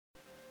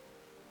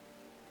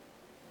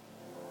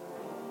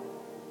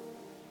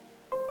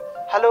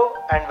Hello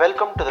and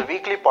welcome to the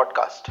weekly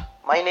podcast.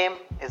 My name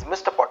is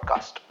Mr.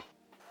 Podcast.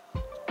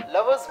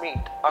 Lovers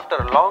meet after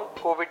a long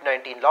COVID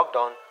 19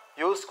 lockdown,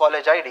 use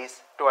college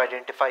IDs to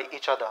identify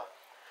each other.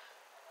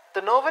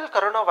 The novel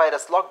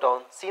coronavirus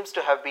lockdown seems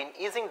to have been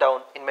easing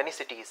down in many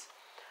cities.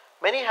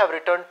 Many have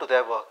returned to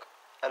their work.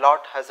 A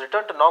lot has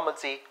returned to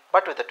normalcy,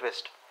 but with a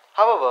twist.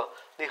 However,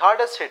 the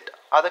hardest hit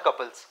are the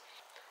couples.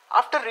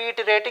 After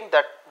reiterating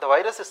that the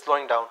virus is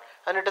slowing down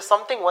and it is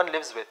something one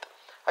lives with,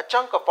 a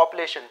chunk of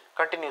population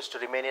continues to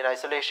remain in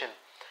isolation.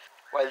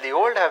 While the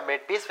old have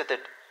made peace with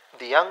it,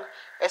 the young,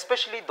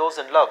 especially those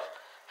in love,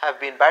 have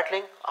been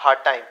battling a hard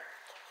time.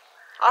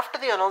 After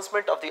the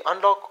announcement of the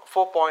Unlock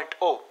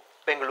 4.0,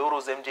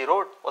 Bengaluru's MG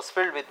Road was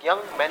filled with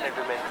young men and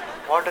women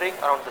wandering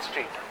around the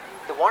street.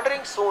 The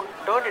wandering soon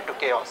turned into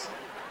chaos.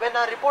 When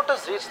our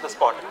reporters reached the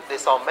spot, they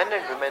saw men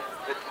and women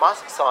with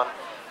masks on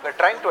were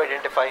trying to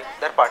identify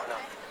their partner.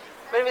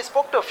 When we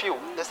spoke to a few,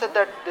 they said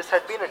that this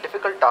had been a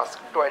difficult task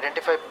to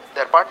identify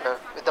their partner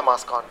with the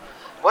mask on.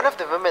 One of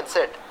the women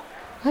said,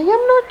 I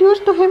am not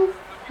used to him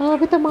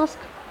with a mask.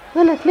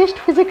 Well, at least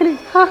physically.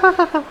 Ha ha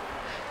ha ha.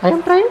 I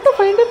am trying to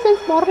find him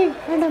since morning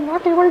and I am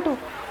not able to.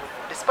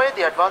 Despite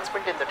the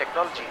advancement in the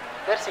technology,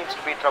 there seems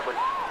to be trouble.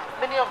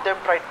 Many of them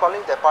tried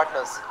calling their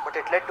partners, but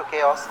it led to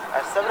chaos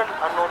as several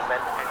unknown men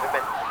and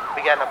women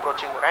began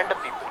approaching random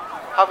people.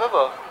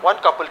 However, one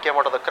couple came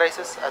out of the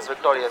crisis as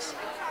victorious.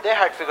 They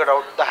had figured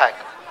out the hack.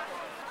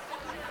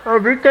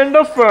 We kind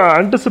of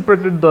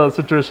anticipated the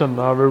situation.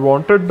 We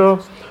wanted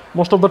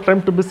most of the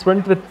time to be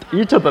spent with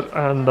each other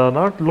and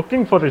not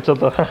looking for each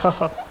other.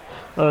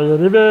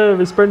 Anyway,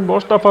 we spend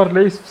most of our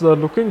lives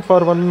looking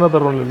for one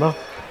another only. No?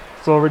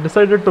 So we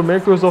decided to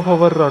make use of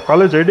our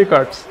college ID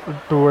cards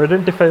to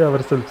identify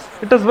ourselves.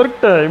 It has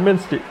worked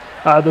immensely.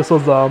 This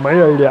was my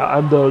idea.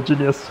 I'm the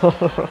genius.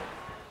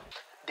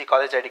 The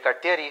college ID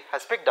card theory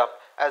has picked up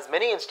as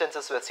many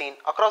instances were seen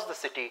across the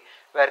city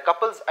where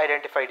couples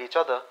identified each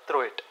other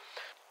through it.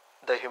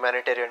 The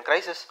humanitarian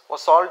crisis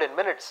was solved in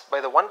minutes by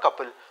the one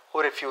couple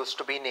who refused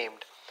to be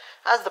named.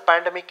 As the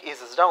pandemic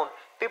eases down,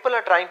 people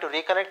are trying to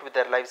reconnect with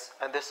their lives,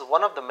 and this is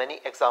one of the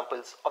many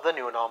examples of the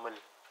new normal.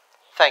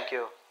 Thank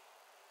you.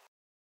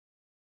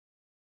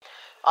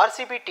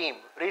 RCB team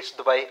reached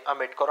Dubai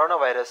amid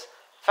coronavirus.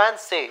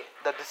 Fans say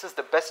that this is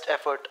the best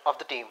effort of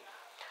the team.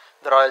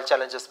 The Royal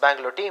Challengers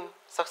Bangalore team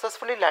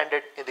successfully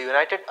landed in the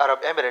United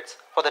Arab Emirates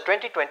for the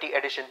 2020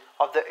 edition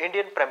of the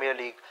Indian Premier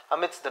League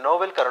amidst the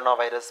novel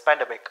coronavirus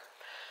pandemic.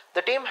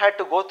 The team had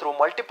to go through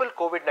multiple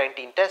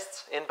COVID-19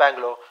 tests in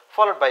Bangalore,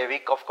 followed by a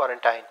week of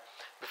quarantine.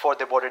 Before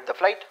they boarded the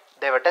flight,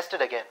 they were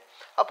tested again.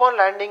 Upon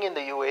landing in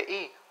the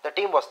UAE, the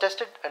team was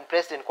tested and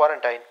placed in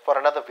quarantine for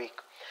another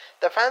week.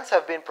 The fans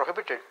have been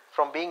prohibited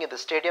from being in the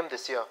stadium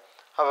this year.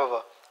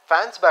 However,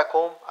 fans back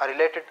home are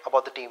elated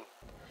about the team.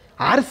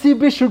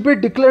 RCB should be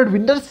declared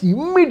winners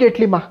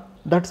immediately, ma.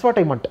 That's what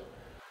I want.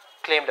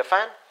 Claimed a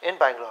fan in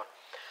Bangalore.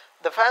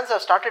 The fans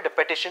have started a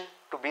petition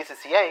to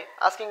BCCI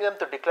asking them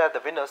to declare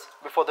the winners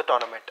before the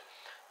tournament.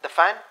 The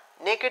fan,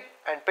 naked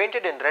and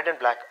painted in red and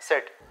black,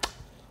 said,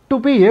 To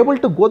be able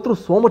to go through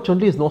so much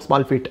only is no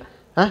small feat.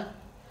 Huh?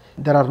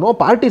 There are no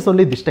parties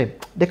only this time.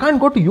 They can't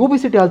go to UB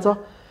City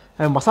also.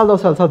 And Masala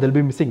Dosa also they'll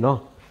be missing,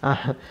 no?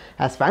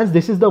 As fans,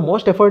 this is the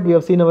most effort we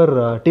have seen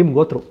our team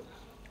go through.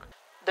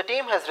 The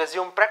team has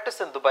resumed practice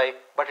in Dubai,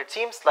 but it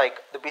seems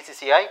like the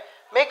BCCI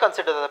may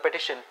consider the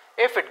petition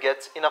if it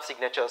gets enough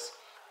signatures.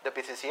 The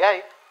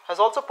BCCI has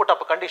also put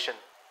up a condition.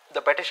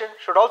 The petition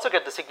should also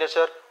get the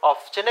signature of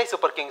Chennai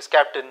Super Kings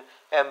captain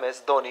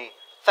MS Dhoni.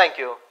 Thank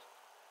you.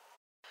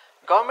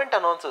 Government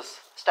announces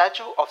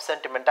statue of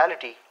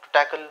sentimentality to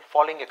tackle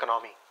falling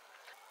economy.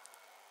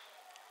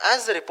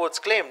 As the reports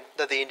claimed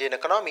that the Indian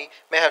economy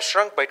may have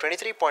shrunk by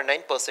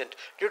 23.9%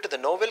 due to the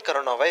novel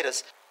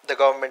coronavirus, the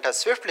government has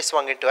swiftly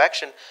swung into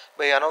action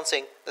by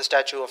announcing the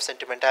statue of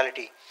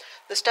sentimentality.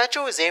 The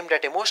statue is aimed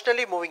at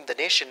emotionally moving the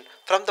nation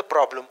from the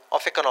problem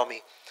of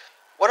economy.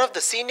 One of the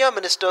senior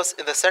ministers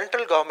in the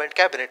central government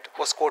cabinet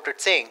was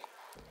quoted saying,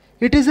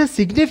 It is a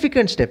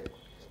significant step.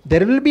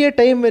 There will be a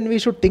time when we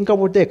should think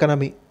about the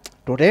economy.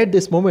 Today at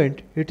this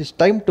moment, it is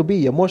time to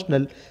be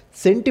emotional,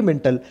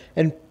 sentimental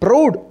and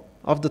proud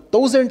of the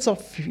thousands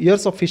of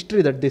years of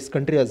history that this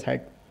country has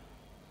had.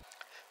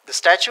 The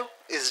statue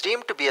is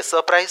deemed to be a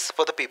surprise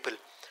for the people.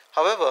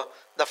 However,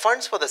 the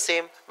funds for the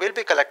same will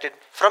be collected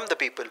from the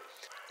people.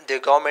 The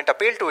government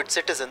appealed to its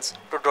citizens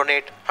to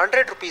donate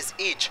 100 rupees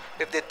each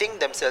if they think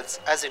themselves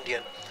as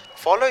Indian.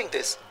 Following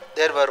this,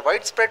 there were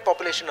widespread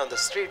population on the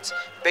streets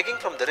begging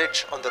from the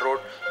rich on the road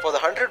for the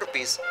 100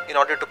 rupees in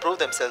order to prove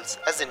themselves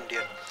as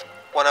Indian.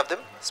 One of them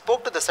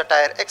spoke to the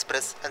Satire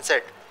Express and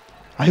said,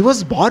 I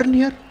was born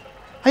here.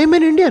 I am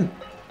an Indian.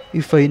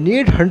 If I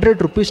need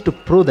 100 rupees to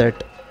prove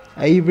that,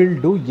 I will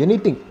do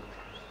anything.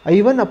 I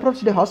even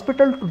approached a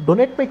hospital to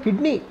donate my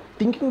kidney,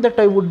 thinking that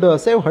I would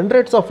save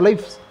hundreds of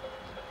lives.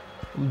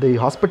 The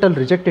hospital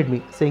rejected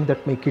me, saying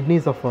that my kidney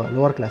is of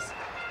lower class.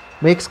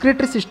 My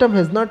excretory system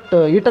has not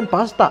eaten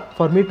pasta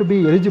for me to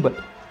be eligible.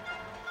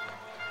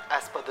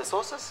 As per the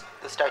sources,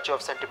 the statue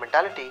of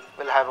sentimentality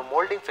will have a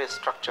molding face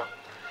structure.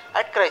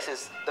 At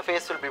crisis, the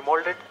face will be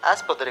molded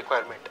as per the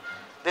requirement.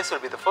 This will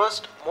be the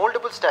first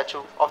moldable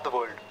statue of the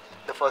world.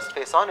 The first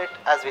face on it,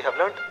 as we have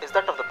learnt, is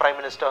that of the Prime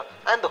Minister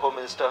and the Home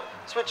Minister,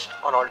 switched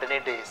on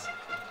alternate days.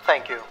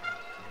 Thank you.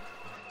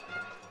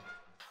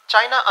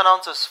 China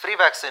announces free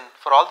vaccine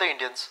for all the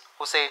Indians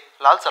who say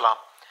Lal Salam.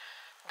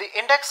 The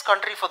index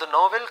country for the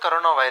novel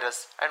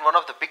coronavirus and one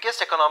of the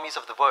biggest economies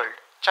of the world,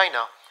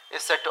 China,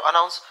 is set to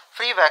announce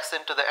free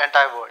vaccine to the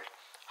entire world.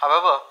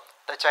 However,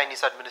 the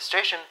Chinese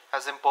administration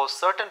has imposed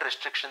certain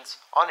restrictions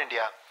on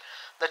India.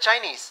 The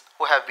Chinese,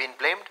 who have been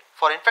blamed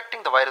for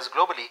infecting the virus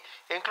globally,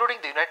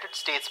 including the United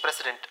States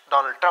President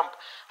Donald Trump,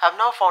 have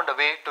now found a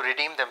way to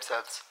redeem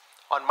themselves.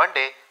 On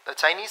Monday, the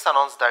Chinese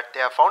announced that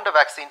they have found a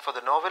vaccine for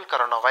the novel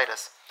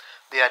coronavirus.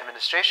 The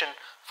administration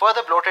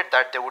further bloated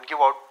that they would give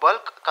out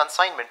bulk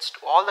consignments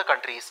to all the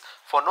countries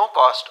for no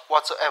cost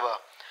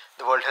whatsoever.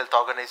 The World Health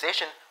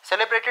Organization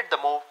celebrated the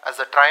move as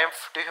a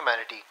triumph to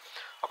humanity.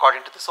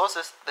 According to the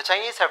sources, the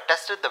Chinese have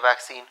tested the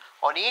vaccine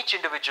on each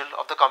individual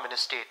of the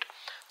communist state.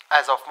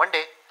 As of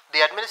Monday,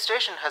 the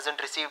administration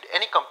hasn't received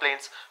any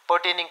complaints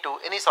pertaining to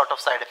any sort of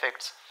side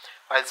effects.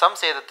 While some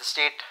say that the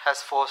state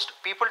has forced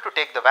people to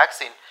take the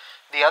vaccine,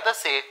 the others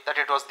say that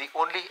it was the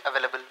only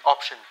available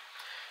option.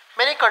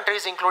 Many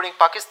countries, including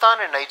Pakistan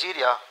and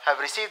Nigeria, have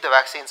received the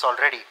vaccines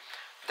already.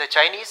 The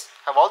Chinese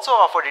have also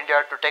offered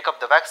India to take up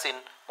the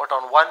vaccine, but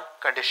on one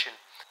condition.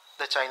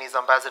 The Chinese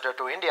ambassador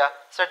to India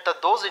said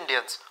that those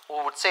Indians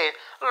who would say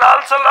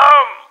Lal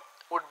Salam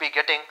would be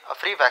getting a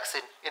free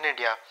vaccine in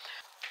India.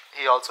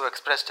 He also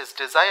expressed his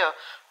desire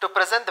to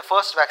present the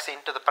first vaccine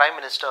to the Prime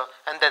Minister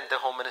and then the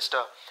Home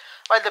Minister.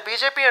 While the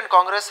BJP and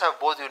Congress have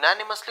both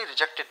unanimously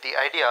rejected the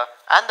idea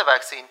and the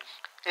vaccine,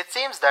 it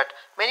seems that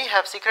many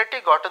have secretly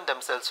gotten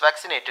themselves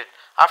vaccinated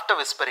after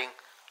whispering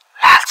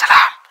Lal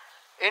Salam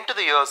into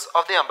the ears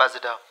of the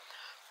ambassador.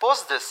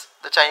 Post this,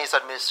 the Chinese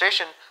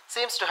administration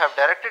seems to have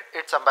directed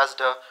its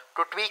ambassador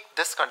to tweak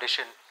this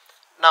condition.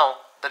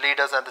 Now, the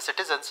leaders and the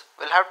citizens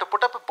will have to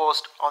put up a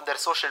post on their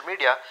social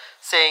media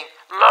saying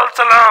Lal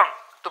Salam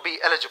to be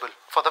eligible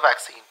for the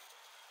vaccine.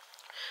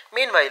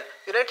 Meanwhile,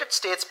 United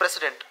States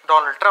President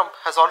Donald Trump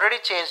has already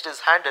changed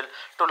his handle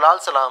to Lal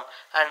Salam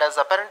and has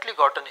apparently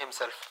gotten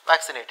himself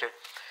vaccinated.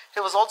 He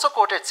was also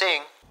quoted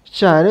saying,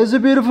 China is a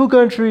beautiful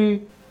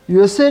country.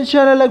 USA and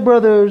China like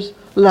brothers.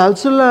 Lal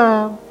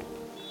Salam.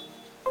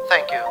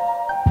 Thank you.